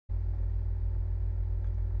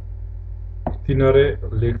მიმდინარე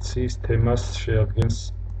ლექციის თემას შეადგენს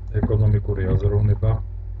ეკონომიკური აზროვნება.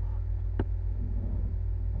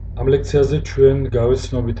 ამ ლექციაზე ჩვენ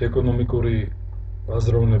გავეცნობით ეკონომიკური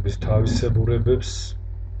აზროვნების თავისებურებებს,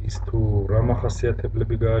 ის თუ რა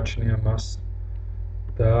მახასიათებლები გააჩნია მას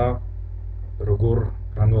და როგორ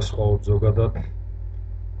განვასხვაოთ ზოგადად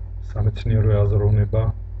სამეცნიერო აზროვნება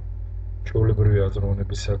ჩვეულებრივი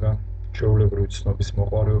აზროვნებისაგან, ჩვეულებრივი ცნობის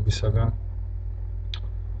მოყვარეობისაგან.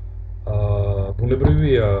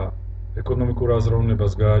 ბუნებრივია ეკონომიკურ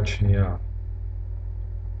აზროვნებას გააჩნია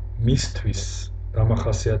მისთვის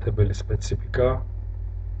დამახასიათებელი სპეციფიკა,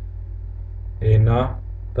 ენა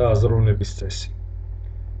და აზროვნების წესი.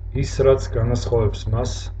 ის რაც განასხვავებს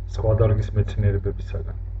მას სხვა დარგის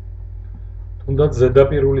მეცნიერებებისაგან. თუნდაც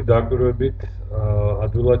ზედაპირული დაკვირვებით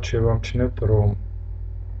ადვილად შევამჩნევთ, რომ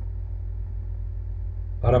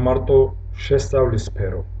არა მარტო შესწავლის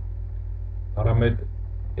სფერო, არამედ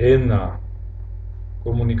ენა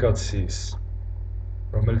კომუნიკაციის,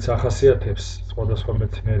 რომელიც ახასიათებს სხვადასხვა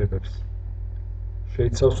მეცნიერებებს,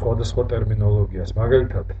 შეიცავს სხვადასხვა ტერმინოლოგიას.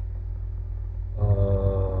 მაგალითად,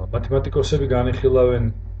 მათემატიკოსები განიხილავენ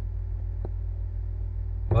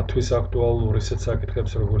მათთვის აქტუალურ ისეთ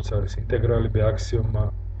საკითხებს, როგორც არის ინტეგრალები, აქსიომა,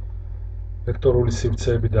 ვექტორული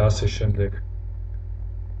სივრცეები და ასე შემდეგ.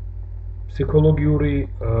 ფსიქოლოგიური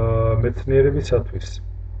მეცნიერებისათვის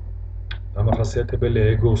დამახასიათებელია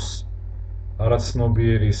ეგოს,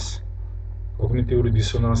 არაცნობიერის, კოგნიტიური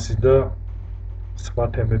დისონანსი და სხვა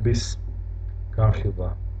თემების განხილვა.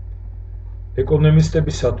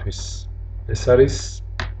 ეკონომისტებისათვის ეს არის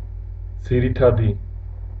ძირითადი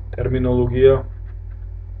ტერმინოლოგია,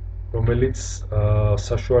 რომელიც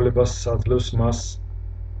საშუალებას აძლევს მას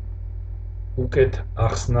უკეთ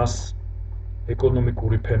ახსნას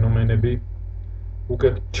ეკონომიკური ფენომენები,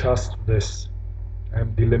 უკეთ ჩასწვდეს ამ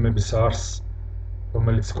დილემების არსს,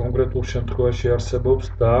 რომელიც კონკრეტულ შემთხვევაში არსებობს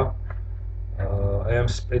და ამ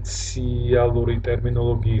სპეციალური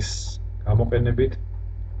ტერმინოლოგიის გამოყენებით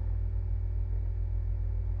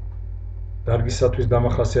დარგისათვის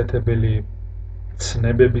დამახასიათებელი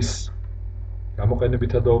ცნებების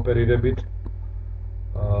გამოყენებითა და ოპერირებით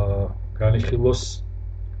განიხილოს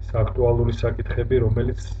აქტუალური საკითხები,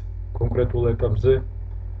 რომელიც კონკრეტულ ეტაპზე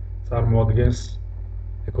წარმოადგენს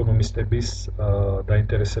ეკონომისტების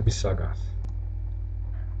დაინტერესების საგანს.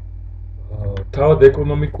 თავად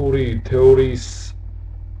ეკონომიკური თეორიის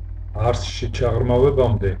არსში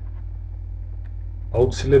ჩაღრმავებამდე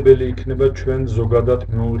აუცილებელი იქნება ჩვენ ზოგადად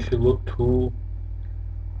მივიხილოთ თუ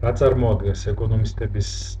რა წარმოადგენს ეკონომისტების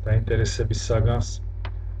დაინტერესების საგანს,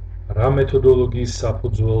 რა მეთოდოლოგიის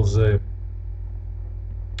საფუძველზე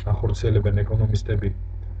ახორციელებენ ეკონომისტები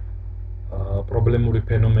პრობლემური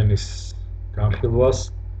ფენომენის განხილვას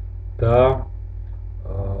და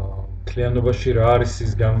მთლიანობაში რა არის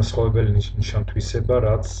ის განმასხვავებელი ნიშან-თვისება,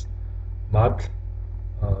 რაც მათ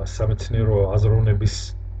სამეცნიერო აზროვნების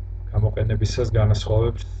გამოყენებისას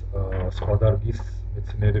განასხვავებს სხვა დარგის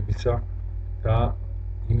მეცნიერებისა და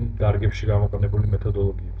იმ დარგებში გამოყენებული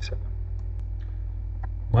მეთოდოლოგიებისაგან.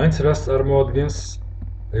 მაინც რას წარმოადგენს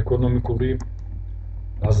ეკონომიკური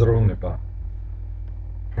აზროვნება?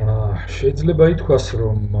 შეიძლება ითქვას,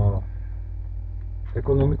 რომ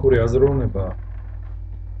ეკონომიკური აზროვნება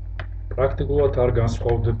პრაქტიკულად არ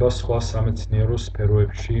განსხვავდება სხვა სამეცნიერო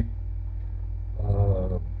სფეროებში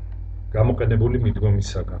გამოყენებული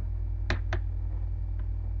მიდგომისაგან.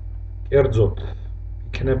 კერძოდ,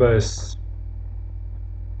 იქნება ეს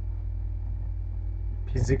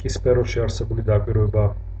ფიზიკის სფეროში არსებული დაკვირვება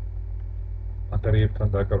მატერიებთან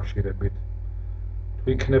დაკავშირებით, თუ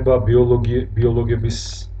იქნება ბიოლოგების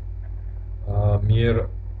მიერ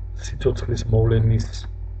სიცოცხლის მოვლენის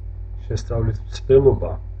შესწავლის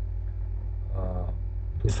მცდელობა,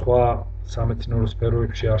 თუ სხვა სამეცნიერო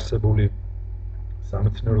სფეროებში არსებული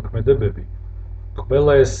სამეცნიერო ქმედებები,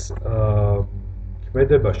 ყველა ეს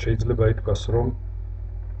ქმედება შეიძლება ითქვას, რომ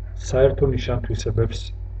საერთო ნიშან-თვისებებს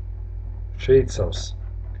შეიცავს,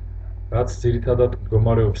 რაც ძირითადად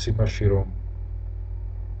მდგომარეობს იმაში, რომ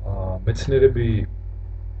მეცნიერები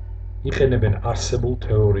იყენებენ არსებულ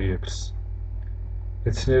თეორიებს,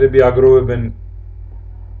 მეცნიერები აგროვებენ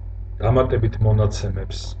დამატებით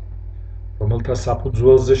მონაცემებს, რომელთა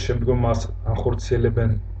საფუძველზე შემდგომ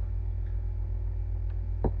ახორციელებენ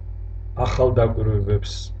ახალ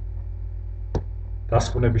დაკვირვებებს,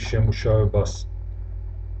 დასკვნების შემუშავებას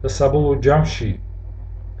და საბოლოო ჯამში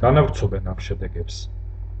განავრცობენ ამ შედეგებს,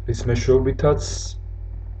 რის მეშვეობითაც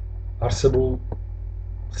არსებულ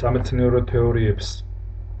სამეცნიერო თეორიებს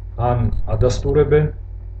ან ადასტურებენ,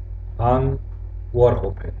 ან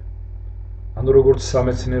უარყოფენ. ანუ როგორც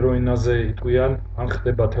სამეცნიერო ენაზე იტყვიან, ან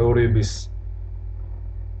ხდება თეორიების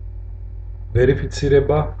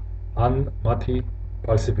ვერიფიცირება ან მათი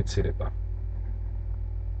ფალსიფიცირება.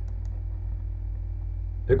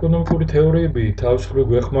 ეკონომიკური თეორიები თავის მხრივ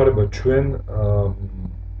გვეხმარება ჩვენ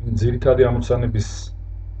ძირითადი ამოცანების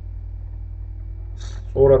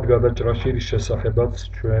სწორად გადაჭრაში, რის შესახებაც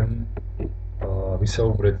ჩვენ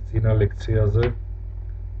ვისაუბრეთ წინა ლექციაზე,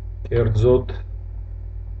 კერძოდ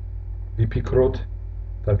ვიფიქროთ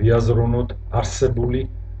და ვიაზროვნოთ არსებული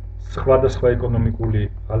სხვადასხვა ეკონომიკური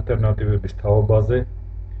ალტერნატივების თაობაზე,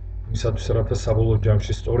 იმისათვის, რათა საბოლოო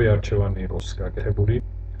ჯამში სწორი არჩევანი იყოს გაკეთებული.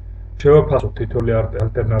 შევაფასოთ თითოეული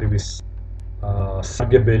ალტერნატივის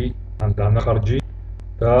საგებელი ან დანახარჯი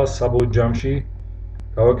და საბოლოო ჯამში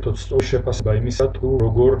გავაკეთოთ სწორი შეფასება იმისა, თუ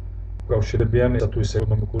როგორ უკავშირდებიან ესა თუ ის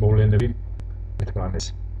ეკონომიკური მოვლენები ერთმანეთს.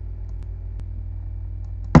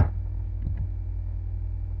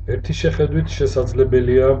 ერთი შეხედვით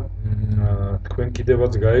შესაძლებელია თქვენ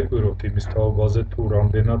კიდევაც გაეკვიროთ იმის თაობაზე, თუ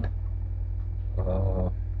რამდენად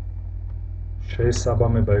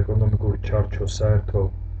შეესაბამება ეკონომიკური ჩარჩო საერთო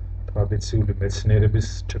ტრადიციული მეცნიერების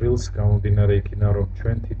ჭრილს, გამომდინარე იქიდან, რომ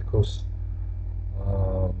ჩვენ თითქოს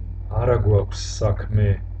არა გვაქვს საქმე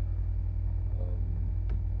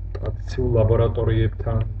ტრადიციულ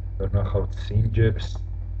ლაბორატორიებთან, ვერ ნახავთ სინჯებს,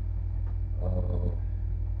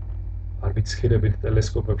 არ ვიცხირებით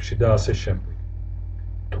ტელესკოპებში და ასე შემდეგ.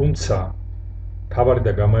 თუმცა მთავარი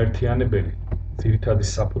და გამაერთიანებელი, ძირითადი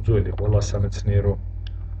საფუძველი ყველა სამეცნიერო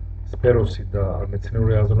სფეროსი და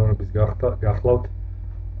მეცნიერული აზროვნების გახლავთ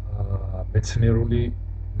მეცნიერული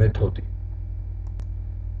მეთოდი.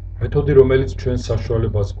 მეთოდი, რომელიც ჩვენ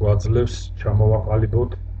საშუალებას გვაძლევს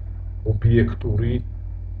ჩამოვაყალიბოთ ობიექტური,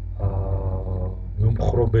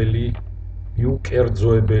 მიუმხრობელი,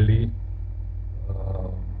 მიუკერძოებელი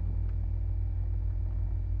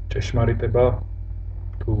ჭეშმარიტება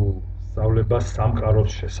თუ სწავლება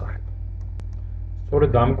სამყაროს შესახებ.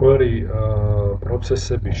 სწორედ ამგვარი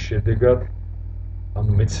პროცესების შედეგად,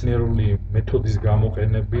 ანუ მეცნიერული მეთოდის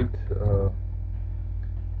გამოყენებით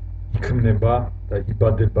იქმნება და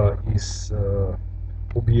იბადება ის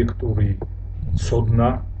ობიექტური ცოდნა,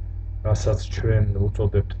 რასაც ჩვენ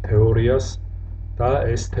უწოდებთ თეორიას, და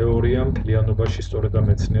ეს თეორია მთლიანობაში სწორედ ამ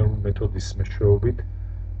მეცნიერული მეთოდის მეშვეობით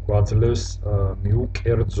გვაძლევს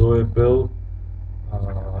მიუკერძოებელ,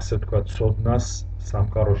 ასე ვთქვათ, ცოდნას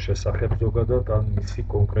სამყაროს შესახებ ზოგადად ან მისი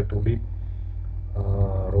კონკრეტული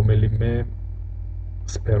რომელიმე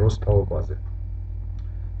სფეროს თაობაზე.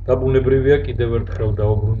 და ბუნებრივია კიდევ ერთხელ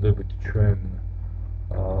დავუბრუნდებით ჩვენ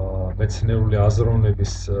მეცნიერული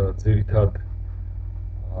აზროვნების ძირითად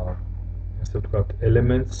ასე ვთქვათ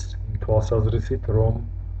ელემენტს იმ თვალსაზრისით, რომ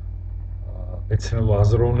მეცნიერულ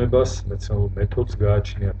აზროვნებას, მეცნიერულ მეთოდს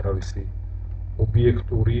გააჩნია თავისი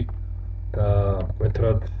ობიექტური და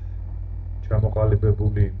მკვეთრად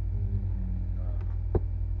ჩამოყალიბებული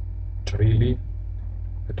ჭრილი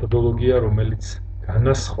მეთოდოლოგია, რომელიც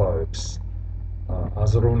განასხვავებს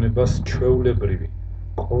აზროვნებას ჩვეულებრივი,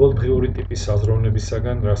 ყოველდღიური ტიპის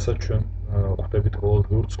აზროვნებისაგან, რასაც ჩვენ ხვდებით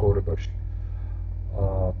ყოველდღიურ ცხოვრებაში.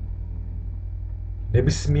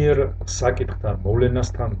 ნებისმიერ საკითხთან,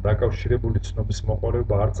 მოვლენასთან დაკავშირებული ცნობის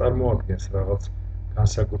მოყვარეობა არ წარმოადგენს რაღაც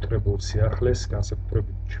განსაკუთრებულ სიახლეს,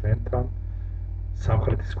 განსაკუთრებით ჩვენთან,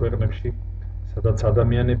 სამხრეთის ქვეყნებში, სადაც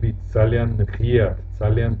ადამიანები ძალიან ღიად,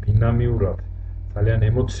 ძალიან დინამიურად, ძალიან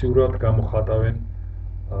ემოციურად გამოხატავენ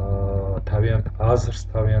თავიანთ აზრს,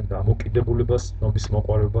 თავიანთ დამოკიდებულებას, ცნობის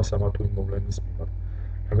მოყვარეობას ამა თუ იმ მოვლენის მიმართ.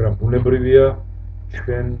 მაგრამ ბუნებრივია,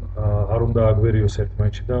 ჩვენ არ უნდა აგვერიოს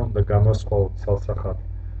ერთმანეთში და უნდა გამოვსყავოთ ცალსახად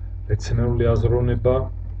მეცნიერული აზროვნება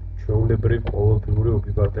ჩვეულებრივ ყოველდღიური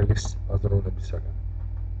ობიბატელის აზროვნებისაგან.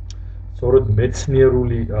 სწორედ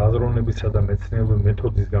მეცნიერული აზროვნებისა და მეცნიერული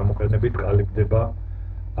მეთოდის გამოყენებით ყალიბდება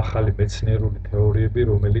ახალი მეცნიერული თეორიები,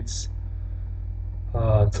 რომელიც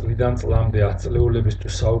წლიდან წლამდე, ათწლეულების თუ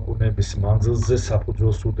საუკუნეების მანძილზე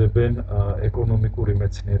საფუძველს უდებენ ეკონომიკური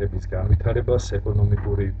მეცნიერების განვითარებას,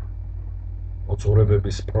 ეკონომიკური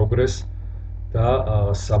მოძღვრებების პროგრესს და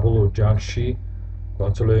საბოლოო ჯამში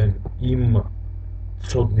გვაძლევენ იმ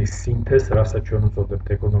ცოდნის სინთეზს, რასაც ჩვენ უწოდებთ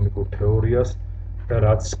ეკონომიკურ თეორიას და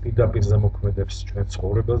რაც პირდაპირ ზემოქმედებს ჩვენ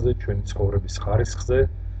ცხოვრებაზე, ჩვენი ცხოვრების ხარისხზე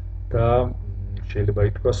და შეიძლება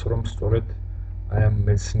ითქვას, რომ სწორედ აი ამ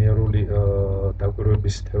მეცნიერული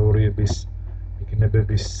დაკვირვების თეორიების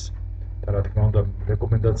მიგნებების და რა თქმა უნდა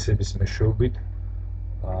რეკომენდაციების მეშვეობით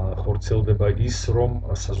ხორციელდება ის, რომ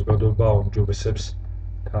საზოგადოება აუმჯობესებს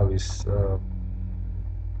თავის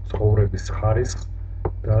ცხოვრების ხარისხს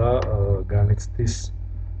და განიცდის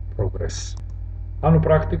პროგრესს. ანუ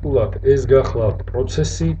პრაქტიკულად ეს გახლავთ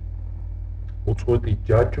პროცესი, უწყვეტი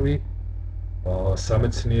ჯაჭვი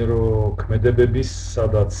სამეცნიერო ქმედებების,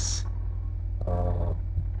 სადაც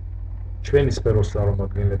ჩვენი სფეროს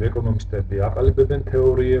წარმომადგენლები, ეკონომისტები აყალიბებენ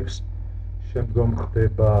თეორიებს, შემდგომ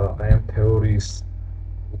ხდება აი ამ თეორიის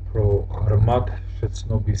უფრო ღრმად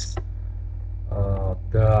შეცნობის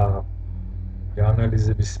და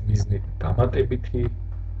ანალიზების მიზნით დამატებითი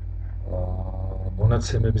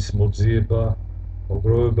მონაცემების მოძიება,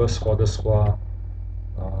 მოგროვება სხვადასხვა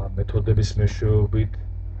მეთოდების მეშვეობით,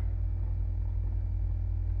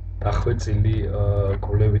 დახვეწილი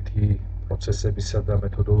კვლევითი პროცესებისა და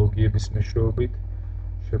მეთოდოლოგიების მეშვეობით,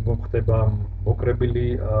 შემდგომ ხდება მოკრებილი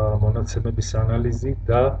მონაცემების ანალიზი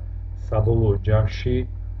და საბოლოო ჯამში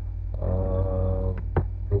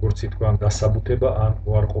როგორც ითქვა, დასაბუთება ან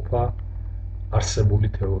უარყოფა არსებული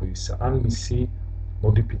თეორიისა, ან მისი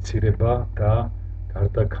მოდიფიცირება და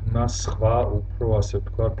გარდაქმნა სხვა უფრო ასე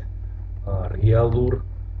ვთქვათ რეალურ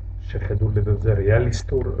შეხედულებებზე,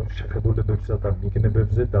 რეალისტურ შეხედულებებზე და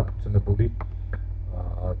მიგნებებზე დაფუძნებული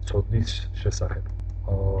ცოდნის შესახებ.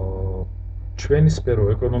 ჩვენი სფერო,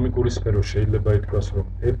 ეკონომიკური სფერო შეიძლება ითქვას, რომ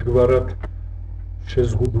ერთგვარად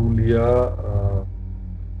შეზღუდულია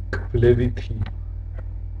კვლევითი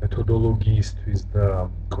მეთოდოლოგიისთვის და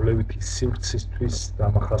კვლევითი სივრცისთვის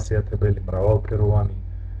დამახასიათებელი მრავალფეროვანი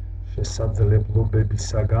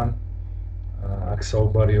შესაძლებლობებისაგან. აქ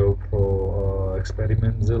საუბარია უფრო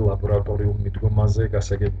ექსპერიმენტზე, ლაბორატორიულ მიდგომაზე,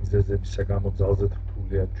 გასაგები მიზეზებისა გამო ძალზედ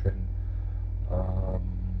რთულია ჩვენ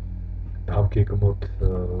დავგეგმოთ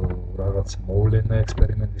რაღაც მოვლენა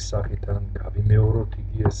ექსპერიმენტის სახით ან გავიმეოროთ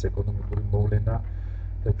იგი ეს ეკონომიკური მოვლენა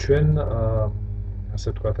და ჩვენ ასე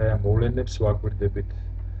ვთქვათ, აი ამ მოვლენებს ვაკვირდებით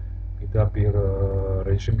პირდაპირ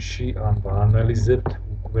რეჟიმში ან ვაანალიზებთ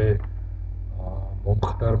უკვე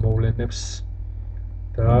მომხდარ მოვლენებს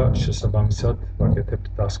და შესაბამისად ვაკეთებთ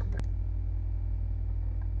დასკვნებს.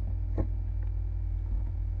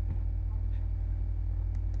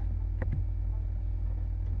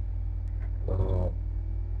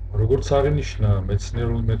 როგორც აღინიშნა,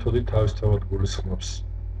 მეცნიერული მეთოდი თავისთავად გულისხმობს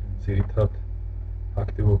ძირითად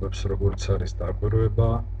აქტივობებს, როგორც არის დაკვირვება,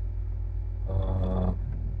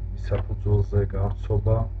 საფუძველზე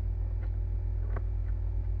გამოცობა,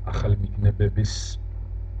 ახალი მიგნებების,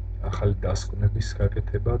 ახალი დასკვნების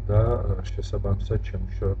გაკეთება და შესაბამისად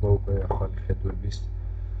შემუშავება უკვე ახალი ხედვების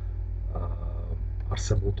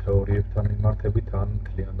არსებულ თეორიებთან მიმართებით ან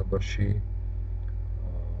მთლიანობაში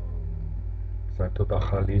საერთოდ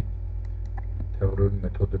ახალი თეორიული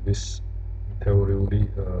მეთოდების, თეორიული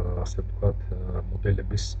ასე ვთქვათ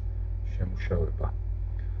მოდელების შემუშავება.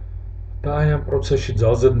 და აი ამ პროცესში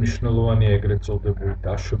ძალზედ მნიშვნელოვანია ეგრეთ წოდებული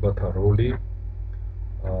დაშვებათა როლი.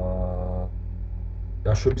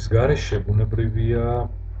 დაშვების გარეშე ბუნებრივია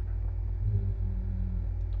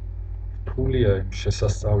რთულია იმ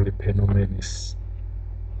შესასწავლი ფენომენის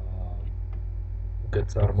უკეთ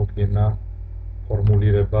წარმოდგენა,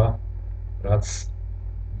 ფორმულირება, რაც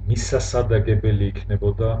მისასადაგებელი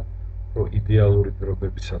იქნებოდა რო იდეალური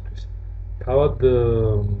პირობებისათვის. თავად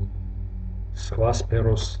სხვა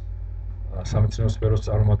სფეროს სამეცნიერო სფეროს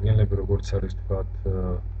წარმომადგენლები, როგორც არის თქვათ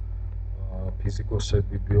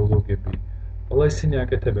ფიზიკოსები, ბიოლოგები, ყველა ისინი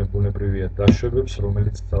აკეთებენ ბუნებრივია დაშვებებს,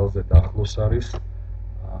 რომელიც ძალზედ ახლოს არის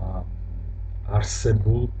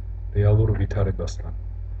არსებულ რეალურ ვითარებასთან.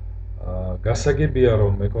 გასაგებია,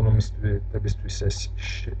 რომ ეკონომისტებისთვის ეს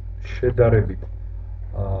შედარებით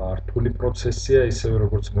რთული პროცესია, ისევე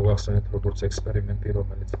როგორც მოგახსენეთ, როგორც ექსპერიმენტი,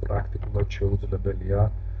 რომელიც პრაქტიკულად შეუძლებელია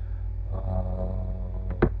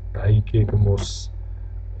დაიგეგმოს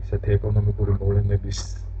ისეთი ეკონომიკური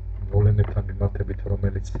მოვლენებთან მიმართებით,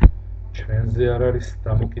 რომელიც ჩვენზე არ არის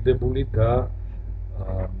დამოკიდებული და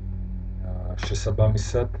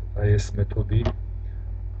შესაბამისად აი ეს მეთოდი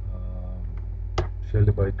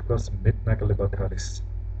შეიძლება ითქვას მეტნაკლებად არის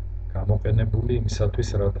გამოყენებული იმისათვის,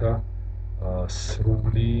 რათა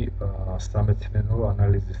სრული სამეცნიერო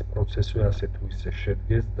ანალიზის პროცესი ასე თუ ისე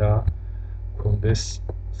შედგეს და ჰქონდეს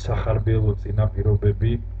სახარბიელო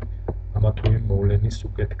წინაპირობები ამა თუ იმ მოვლენის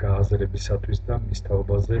უკეთ გააზრებისათვის და მის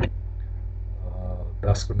თაობაზე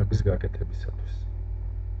დასკვნების გაკეთებისათვის.